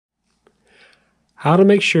How to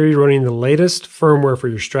make sure you're running the latest firmware for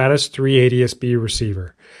your Stratus 380SB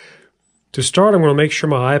receiver. To start, I'm going to make sure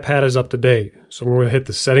my iPad is up to date. So I'm going to hit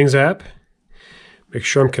the Settings app, make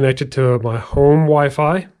sure I'm connected to my home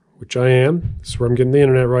Wi-Fi, which I am. This is where I'm getting the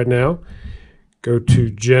internet right now. Go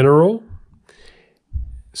to General,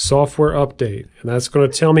 Software Update, and that's going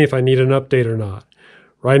to tell me if I need an update or not.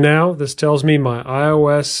 Right now, this tells me my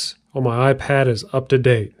iOS on my iPad is up to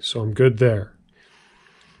date, so I'm good there.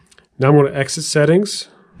 Now I'm going to exit Settings.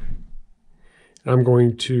 I'm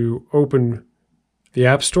going to open the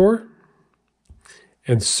App Store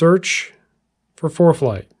and search for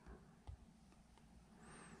ForeFlight.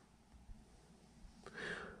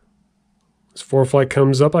 As ForeFlight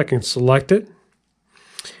comes up, I can select it.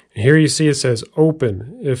 And here you see it says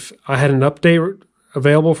Open. If I had an update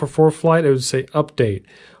available for ForeFlight, it would say Update.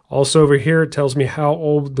 Also over here, it tells me how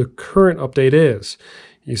old the current update is.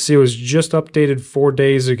 You see it was just updated 4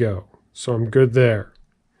 days ago, so I'm good there.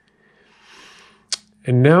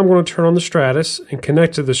 And now I'm going to turn on the Stratus and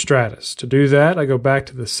connect to the Stratus. To do that, I go back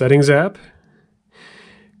to the Settings app,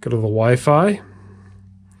 go to the Wi-Fi,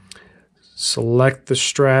 select the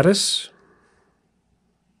Stratus,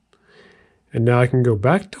 and now I can go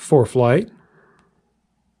back to ForeFlight.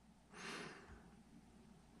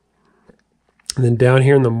 And then down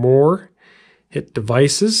here in the More, hit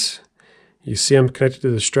Devices. You see I'm connected to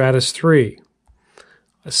the Stratus 3.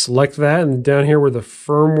 I select that, and down here where the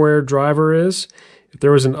firmware driver is, if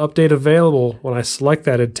there was an update available, when I select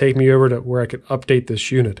that, it'd take me over to where I could update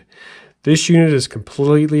this unit. This unit is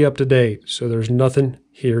completely up to date, so there's nothing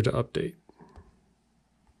here to update.